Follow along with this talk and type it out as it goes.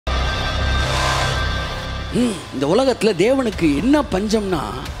இந்த உலகத்தில் தேவனுக்கு என்ன பஞ்சம்னா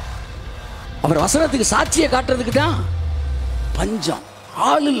அவர் வசனத்துக்கு சாட்சியை காட்டுறதுக்கு தான் பஞ்சம்.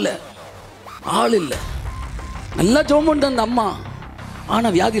 ஆள் இல்லை, ஆள் இல்லை. நல்லா ஜெபம் பண்ணுற அந்த அம்மா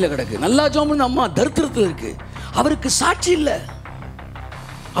ஆனால் வியாதியில் கிடக்கு. நல்லா ஜெபம் பண்ணுற அம்மா தரித்திரத்தில் இருக்கு. அவருக்கு சாட்சி இல்லை,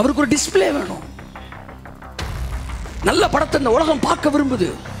 அவருக்கு ஒரு டிஸ்பிளே வேணும். நல்ல படத்தை இந்த உலகம் பார்க்க விரும்புது.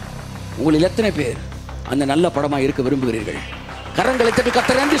 உங்களில் எத்தனை பேர் அந்த நல்ல படமாக இருக்க விரும்புகிறீர்கள்? கரங்களை தட்டி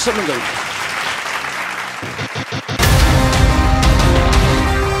கர்த்தரை நன்றி சொல்லுங்கள்.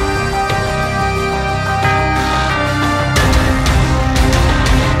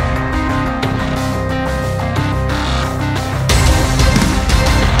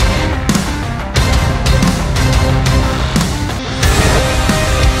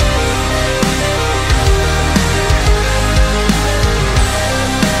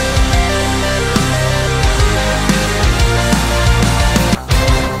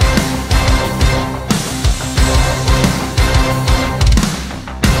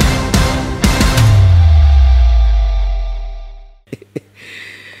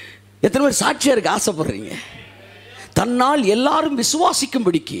 எத்தனை பேர் சாட்சியாக இருக்க ஆசைப்படுறீங்க? தன்னால் எல்லாரும்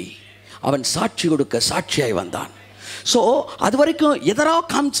விசுவாசிக்கும்படிக்கு அவன் சாட்சி கொடுக்க சாட்சியாய் வந்தான். ஸோ அது வரைக்கும் எதரா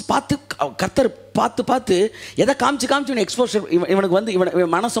காமிச்சு பார்த்து கர்த்தர் பார்த்து எதை காமிச்சு இவன் எக்ஸ்போஷர் இவனுக்கு வந்து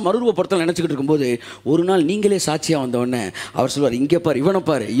இவன் மனசை மறுரூபப்படுத்தல் நினச்சிக்கிட்டு இருக்கும்போது ஒரு நாள் நீங்களே சாட்சியாக வந்தோடனே அவர் சொல்லுவார், இங்கே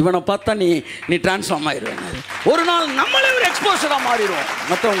பாரு, இவனை பார்த்தா நீ டிரான்ஸ்ஃபார்ம் ஆயிடுவேன். ஒரு நாள் நம்மளே ஒரு எக்ஸ்போஷராக மாறிடுவோம்.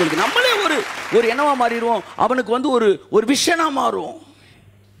 மற்றவங்களுக்கு நம்மளே ஒரு என்னவா மாறிடுவோம். அவனுக்கு வந்து ஒரு விஷனாக மாறும்.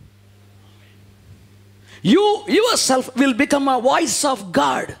 You yourself will become a voice of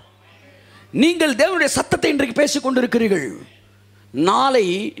God. நீங்கள் தேவனுடைய சத்தத்தை இன்றைக்கு பேசிக் கொண்டிருக்கிறீர்கள். நாளை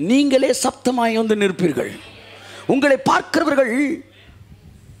நீங்களே சப்தமாய் வந்து நிற்பீர்கள். உங்களை பார்க்கிறவர்கள்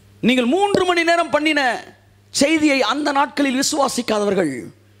நீங்கள் 3 மணி நேரம் பண்ணின செய்தியை அந்த நாட்களில் விசுவாசிக்காதவர்கள்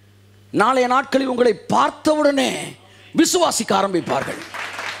நாளைய நாட்களில் உங்களை பார்த்தவுடனே விசுவாசிக்க ஆரம்பிப்பார்கள்.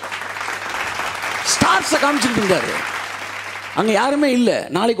 ஸ்டார்ஸை காமிச்சுட்டு இருந்தாரு, அங்கே யாருமே இல்லை.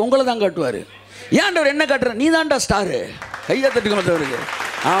 நாளைக்கு உங்களை தான் காட்டுவார். ஏன்டவர் என்ன காட்டுற? நீ தான்டா ஸ்டாரு. கையை தட்டுக்க மாட்டவருக்கு.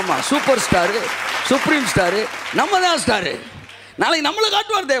 ஆமாம், சூப்பர் ஸ்டாரு, சுப்ரீம் ஸ்டாரு, நம்ம தான் ஸ்டாரு. நாளைக்கு நம்மளை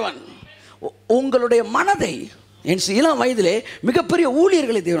காட்டுவார் தேவன். உங்களுடைய மனதை என் இளம் வயதிலே மிகப்பெரிய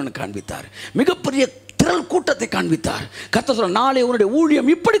ஊழியர்களை தேவன் காண்பித்தார். மிகப்பெரிய திரள் கூட்டத்தை காண்பித்தார். கர்த்தர் சொல்ற, நாளை உன்னுடைய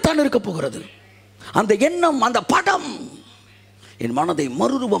ஊழியம் இப்படித்தான் இருக்க போகிறது. அந்த எண்ணம், அந்த படம் என் மனதை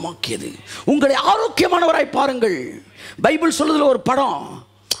மறுரூபமாக்கியது. உங்களை ஆரோக்கியமானவராய் பாருங்கள். பைபிள் சொல்லுதுல ஒரு படம்,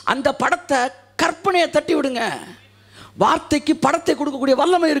 அந்த படத்தை கற்பனையை தட்டி விடுங்க. வார்த்தைக்கு படத்தை கொடுக்கக்கூடிய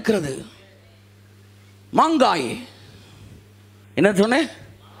வல்லமை இருக்கிறது. மாங்காய், என்ன சொன்னேன்?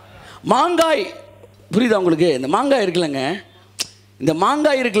 மாங்காய் புரியுதா உங்களுக்கு? இந்த மாங்காய் இருக்குல்லங்க, இந்த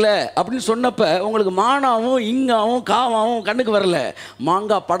மாங்காய் இருக்குல்ல அப்படின்னு சொன்னப்ப உங்களுக்கு மானாவும் இங்காவும் காவாவும் கண்ணுக்கு வரல,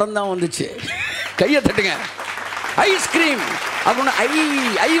 மாங்காய் படம் தான் வந்துச்சு. கையை தட்டுங்க. ஐஸ்கிரீம் அப்படின்னு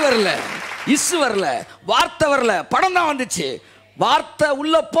ஐ வரல, இஸ் வரல, வார்த்தை வரல, படம் தான் வந்துச்சு. வார்த்தை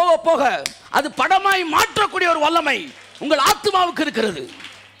உள்ள போக போக அது படமாய் மாற்றக்கூடிய ஒரு வல்லமை உங்கள் ஆத்மாவுக்கு இருக்கிறது.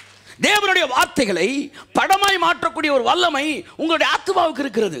 தேவனுடைய வார்த்தைகளை படமாய் மாற்றக்கூடிய ஒரு வல்லமை உங்களுடைய ஆத்மாவுக்கு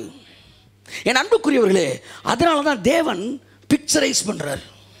இருக்கிறது. என் அன்புக்குரியவர்களே, அதனால தான் தேவன் பிக்சரைஸ் பண்றார்.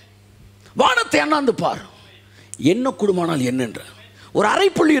 வானத்தை அண்ணாந்து பார், என்ன கூடுமானால் என்னென்ற ஒரு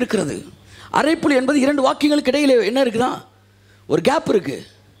அரைப்புள்ளி இருக்கிறது. அரைப்புள்ளி என்பது 2 வாக்கியங்களுக்கு இடையிலே என்ன இருக்குதான், ஒரு கேப் இருக்கு.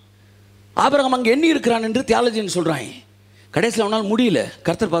 ஆபிரகாம் அங்கே எண்ணி இருக்கிறான் என்று தியாலஜின்னு சொல்றான். கடைசியில் அவனால் முடியல.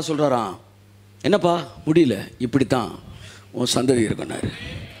 கர்த்தர் பார்த்து சொல்கிறாராம், என்னப்பா முடியல, இப்படித்தான் உன் சந்ததி இருக்குன்னாரு.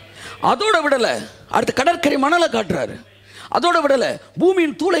 அதோட விடலை, அடுத்த கடற்கரை மணலை காட்டுறாரு. அதோட விடலை,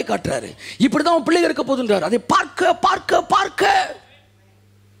 பூமியின் தூளை காட்டுறாரு. இப்படி தான் அவன் பிள்ளைகள் இருக்க போதுன்றார். அதை பார்க்க பார்க்க பார்க்க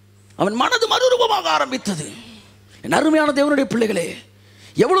அவன் மனது மறுரூபமாக ஆரம்பித்தது. என் அருமையான தேவனுடைய பிள்ளைகளே,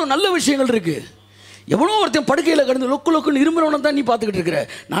 எவ்வளோ நல்ல விஷயங்கள் இருக்கு. எவ்வளோ ஒருத்தன் படுக்கையில் கிடந்து லொக்கு லொக்குன்னு இரும்புறவனை தான் நீ பார்த்துக்கிட்டு இருக்கிற.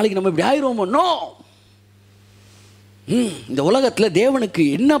 நாளைக்கு நம்ம இப்படி ஆயிடுவோமோ? நோ. இந்த உலகத்தில் தேவனுக்கு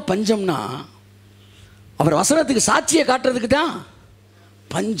என்ன பஞ்சம்னா அவர் வசனத்துக்கு சாட்சியை காட்டுறதுக்கு தான்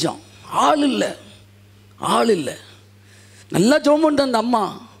பஞ்சம். ஆள் இல்லை, ஆள் இல்லை. நல்லா ஜெபம் பண்ணுற அந்த அம்மா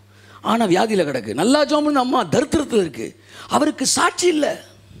ஆனால் வியாதியில் கிடக்கு. நல்லா ஜெபம் பண்ணுற அம்மா தரித்திரத்தில் இருக்கு. அவருக்கு சாட்சி இல்லை,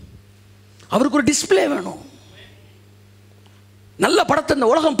 அவருக்கு ஒரு டிஸ்பிளே வேணும். நல்ல படத்தை இந்த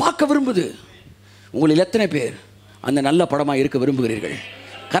உலகம் பார்க்க விரும்புது. உங்களில் எத்தனை பேர் அந்த நல்ல படமாக இருக்க விரும்புகிறீர்கள்?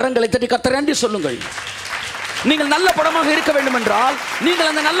 கரங்களை தட்டி கர்த்தரை நன்றி சொல்லுங்கள். நீங்கள் நல்ல படமாக இருக்க வேண்டும் என்றால் நீங்கள்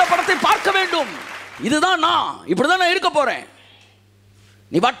அந்த நல்ல படத்தை பார்க்க வேண்டும். இதுதான் நான், இப்படிதான் நான் இருக்க போறேன்.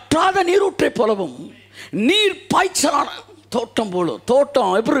 நீ வற்றாத நீரூற்றை போலவும் நீர் பாய்ச்சலான தோட்டம் போலும்.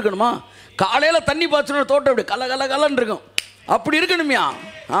 தோட்டம் எப்படி இருக்கணுமா? காலையில் தண்ணி பாய்ச்சணும், தோட்டம் எப்படி கல கல கலன்னு இருக்கும். அப்படி இருக்கணுமியா?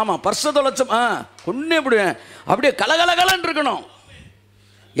 ஆமாம், பர்சதொலச்சம் ஒன்று அப்படியே கலகலகலன்னு இருக்கணும்.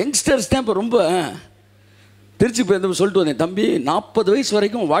 யங்ஸ்டர்ஸ் தான் இப்போ ரொம்ப திருச்சி போய் சொல்லிட்டு வந்தேன், தம்பி 40 வயசு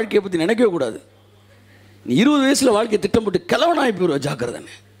வரைக்கும் வாழ்க்கையை பற்றி நினைக்கவே கூடாது. நீ 20 வயசில் வாழ்க்கையை திட்டம் போட்டு கிளவனாகி போயிடுவா,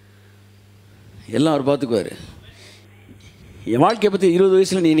 ஜாக்கிரதானே. எல்லாம் அவர் பார்த்துக்குவார். என் வாழ்க்கையை பற்றி 20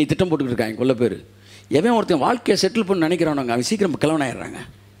 வயசில் நீ திட்டம் போட்டுக்கிட்டு இருக்காங்க கொல்ல பேர். எவன் ஒருத்தன் வாழ்க்கையை செட்டில் பண்ண நினைக்கிறானுங்க, அவன் சீக்கிரம் கிளவனாயிடுறாங்க.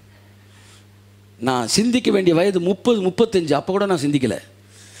 நான் சிந்திக்க வேண்டிய வயது 30, 35. அப்போ கூட நான் சிந்திக்கலை.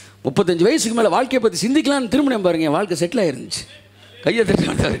 35 வயசுக்கு மேலே வாழ்க்கையை பற்றி சிந்திக்கலான்னு திரும்பினேன் பாருங்க, என் வாழ்க்கை செட்டில் ஆயிருந்துச்சு. கையை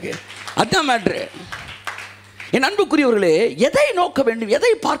தட்ட இருக்கு. அதுதான் மேட்ரு. என் அன்புக்குரியவர்களே, எதை நோக்க வேண்டும்,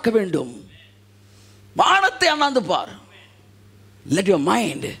 எதை பார்க்க வேண்டும்? வானத்தை அண்ணாந்து பார். Let your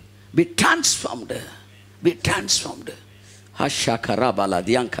mind be transformed. Be transformed. ஹஷா கரா பாலா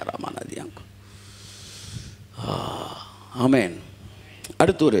தியாங்கரா மானா தியாங்கோ. ஆமென்.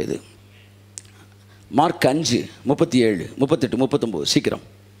 அடுத்து ஒரு இது மார்க் 5, 37, 38, 39. சீக்கிரம்.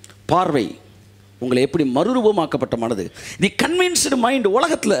 பார்வை உங்களை எப்படி மறுரூபமாக்கப்பட்ட மனது. தி கன்வின்ஸ்டு மைண்ட்.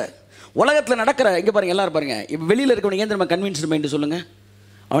 உலகத்தில் நடக்கிற, இங்கே பாருங்கள், எல்லாரும் பாருங்கள். இப்போ வெளியில் இருக்கவனுக்கு ஏன் நம்ம கன்வின்ஸ்டு மைண்டு சொல்லுங்கள்.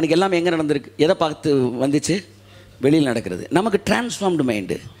 அவனுக்கு எல்லாமே எங்கே நடந்திருக்கு, எதை பார்த்து வந்துச்சு, வெளியில் நடக்கிறது. நமக்கு டிரான்ஸ்ஃபார்ம்டு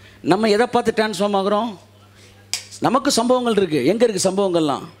மைண்டு. நம்ம எதை பார்த்து டிரான்ஸ்ஃபார்ம் ஆகிறோம்? நமக்கு சம்பவங்கள் இருக்குது. எங்கே இருக்குது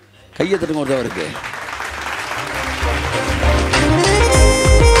சம்பவங்கள்லாம்? கையை தட்டுங்க, ஒருத்தவருக்கு.